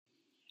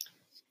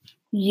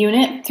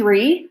Unit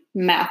 3,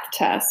 Math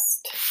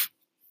Test.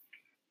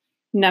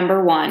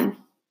 Number 1.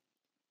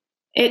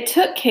 It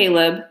took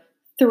Caleb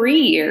 3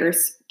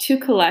 years to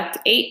collect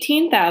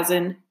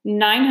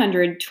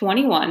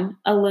 18,921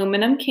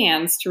 aluminum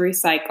cans to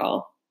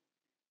recycle.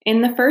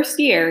 In the first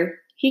year,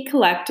 he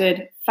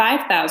collected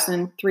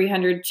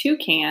 5,302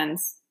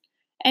 cans,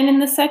 and in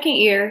the second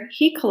year,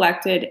 he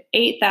collected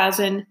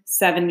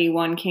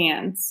 8,071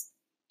 cans.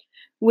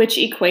 Which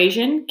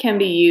equation can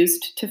be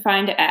used to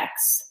find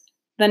x,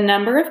 the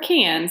number of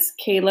cans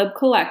Caleb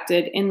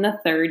collected in the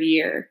third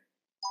year?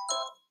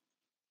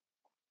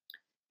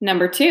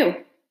 Number 2.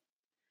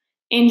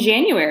 In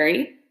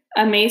January,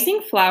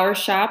 Amazing Flower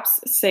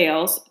Shop's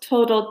sales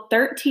totaled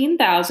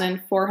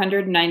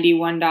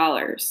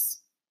 $13,491.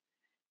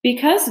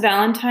 Because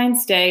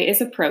Valentine's Day is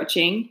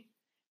approaching,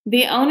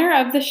 the owner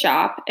of the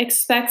shop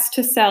expects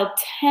to sell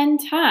 10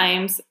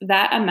 times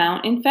that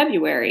amount in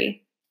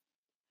February.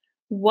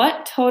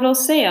 What total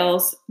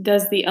sales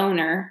does the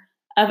owner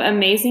of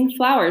Amazing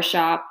Flower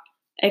Shop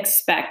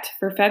expect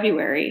for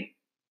February?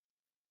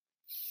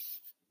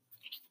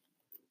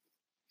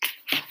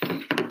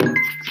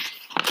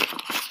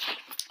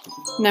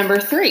 Number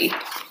 3.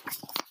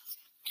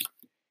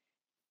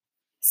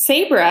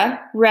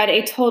 Sabra read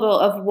a total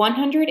of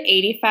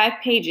 185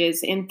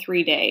 pages in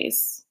 3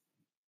 days.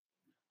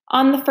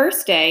 On the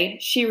first day,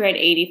 she read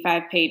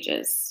 85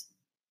 pages.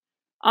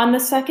 On the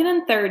second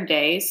and third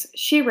days,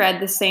 she read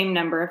the same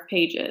number of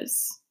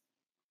pages.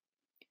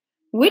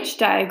 Which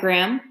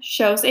diagram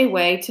shows a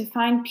way to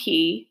find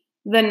P,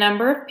 the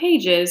number of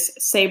pages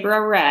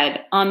Sabra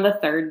read on the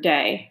third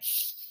day?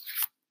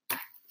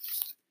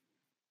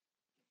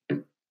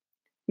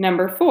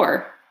 Number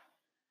 4.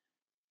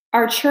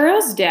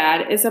 Arturo's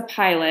dad is a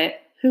pilot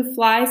who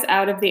flies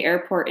out of the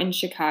airport in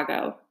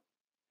Chicago.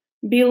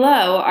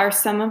 Below are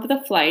some of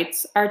the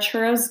flights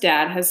Arturo's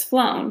dad has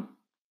flown.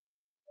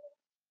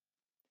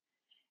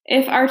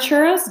 If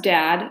Arturo's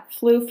dad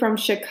flew from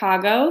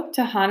Chicago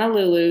to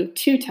Honolulu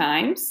 2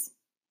 times,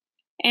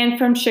 and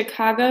from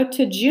Chicago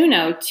to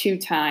Juneau 2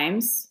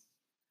 times,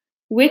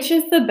 which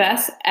is the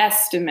best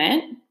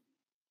estimate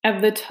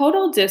of the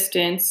total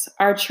distance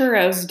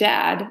Arturo's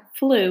dad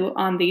flew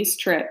on these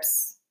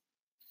trips?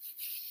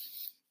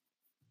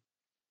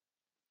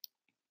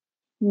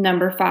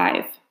 Number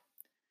 5.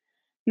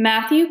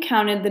 Matthew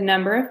counted the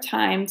number of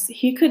times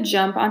he could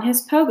jump on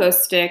his pogo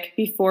stick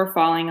before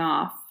falling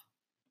off.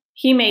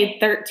 He made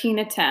 13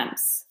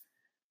 attempts,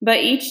 but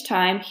each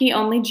time he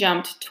only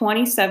jumped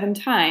 27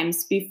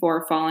 times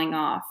before falling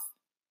off.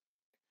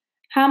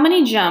 How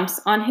many jumps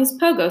on his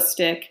pogo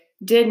stick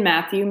did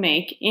Matthew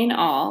make in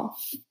all?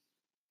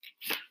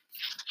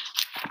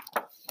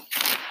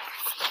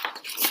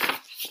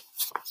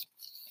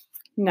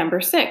 Number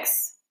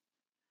 6.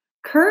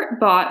 Kurt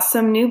bought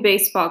some new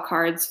baseball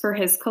cards for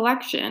his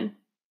collection.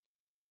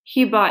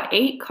 He bought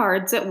 8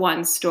 cards at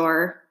one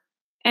store,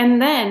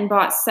 and then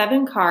bought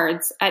 7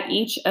 cards at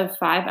each of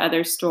 5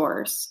 other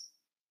stores.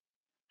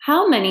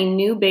 How many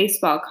new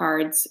baseball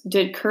cards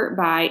did Kurt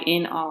buy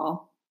in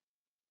all?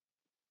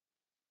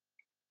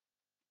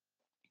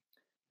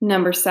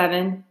 Number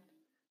 7.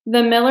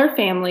 The Miller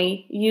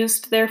family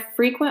used their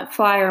frequent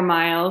flyer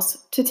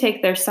miles to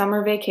take their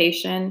summer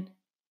vacation.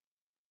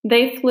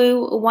 They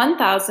flew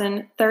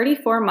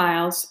 1,034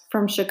 miles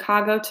from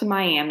Chicago to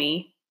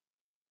Miami.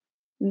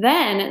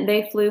 Then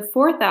they flew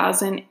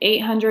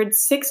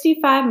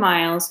 4,865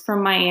 miles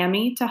from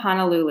Miami to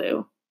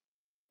Honolulu.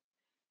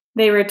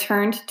 They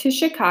returned to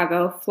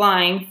Chicago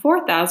flying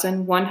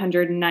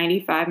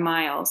 4,195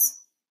 miles.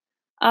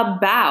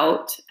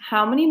 About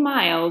how many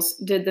miles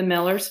did the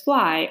Millers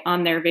fly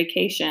on their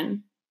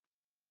vacation?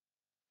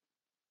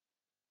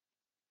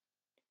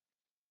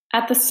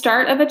 At the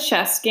start of a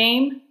chess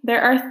game,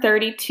 there are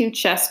 32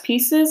 chess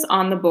pieces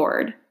on the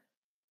board.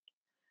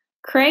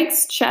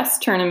 Craig's chess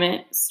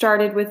tournament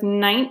started with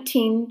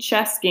 19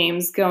 chess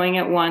games going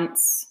at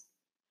once.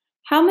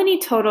 How many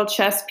total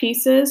chess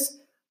pieces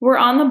were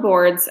on the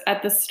boards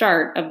at the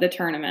start of the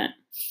tournament?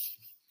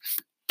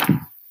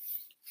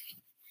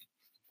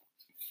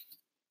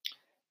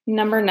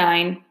 Number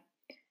 9.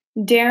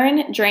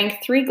 Darren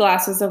drank 3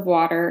 glasses of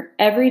water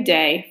every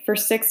day for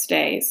 6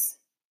 days.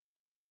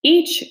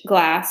 Each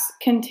glass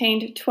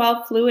contained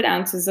 12 fluid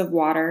ounces of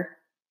water.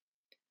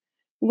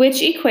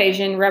 Which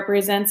equation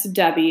represents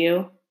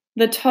W,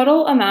 the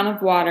total amount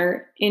of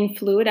water in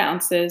fluid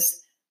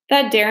ounces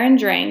that Darren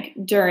drank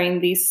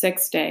during these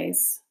 6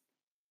 days?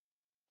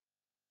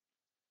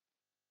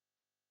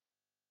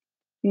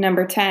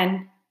 Number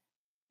 10.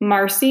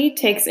 Marcy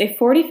takes a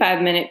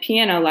 45-minute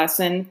piano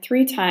lesson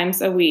 3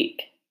 times a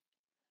week.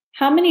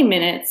 How many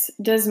minutes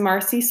does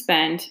Marcy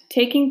spend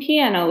taking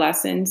piano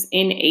lessons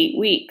in 8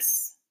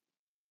 weeks?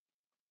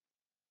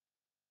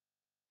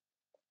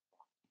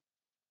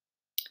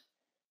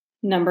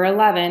 Number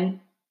 11.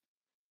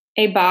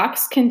 A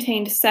box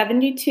contained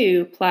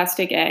 72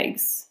 plastic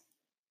eggs.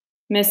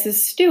 Mrs.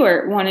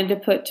 Stewart wanted to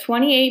put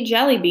 28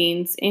 jelly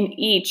beans in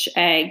each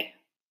egg.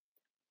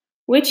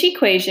 Which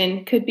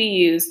equation could be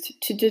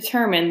used to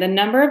determine the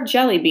number of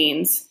jelly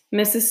beans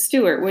Mrs.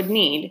 Stewart would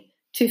need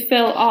to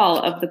fill all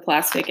of the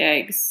plastic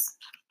eggs?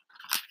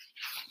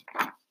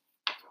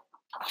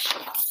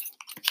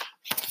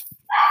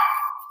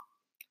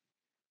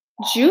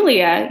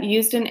 Julia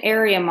used an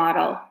area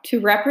model to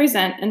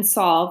represent and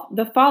solve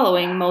the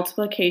following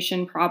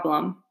multiplication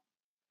problem.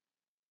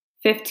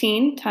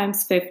 15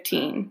 times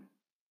 15.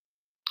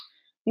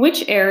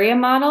 Which area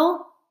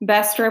model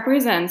best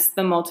represents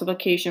the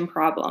multiplication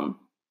problem?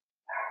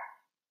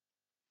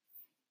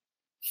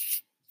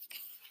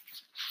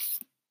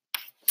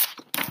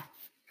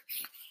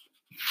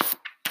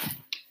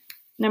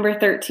 Number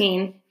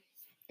 13.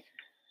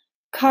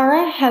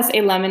 Cara has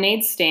a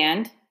lemonade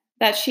stand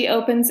that she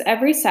opens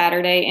every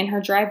Saturday in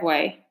her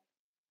driveway.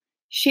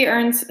 She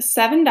earns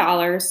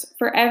 $7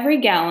 for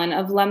every gallon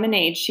of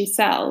lemonade she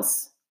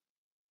sells.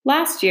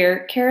 Last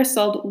year, Cara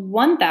sold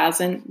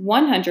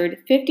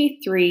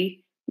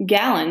 1,153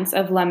 gallons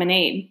of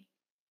lemonade.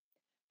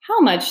 How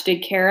much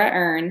did Cara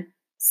earn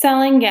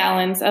selling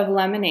gallons of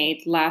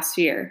lemonade last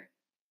year?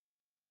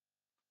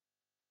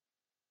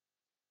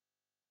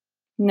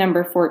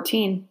 Number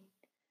 14.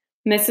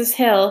 Mrs.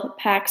 Hill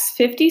packs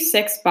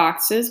 56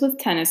 boxes with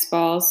tennis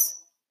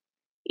balls.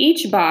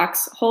 Each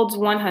box holds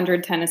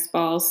 100 tennis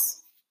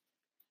balls.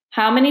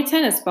 How many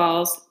tennis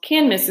balls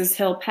can Mrs.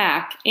 Hill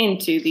pack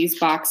into these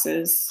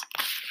boxes?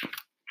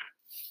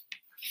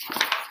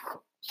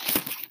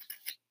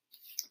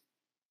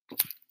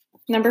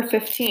 Number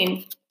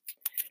 15.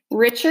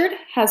 Richard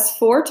has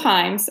 4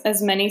 times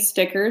as many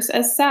stickers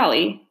as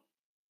Sally.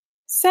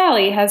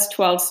 Sally has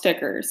 12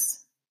 stickers.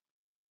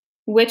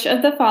 Which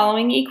of the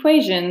following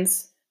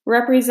equations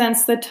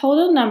represents the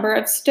total number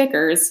of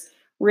stickers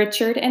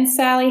Richard and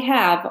Sally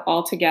have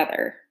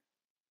altogether?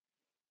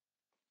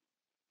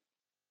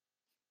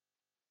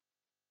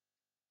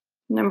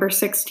 Number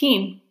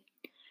 16.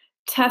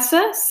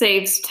 Tessa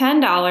saves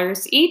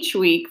 $10 each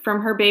week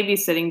from her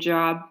babysitting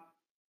job.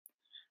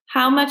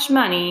 How much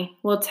money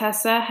will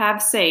Tessa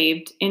have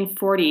saved in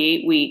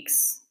 48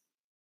 weeks?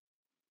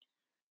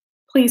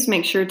 Please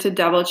make sure to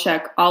double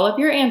check all of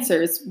your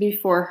answers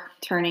before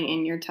turning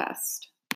in your test.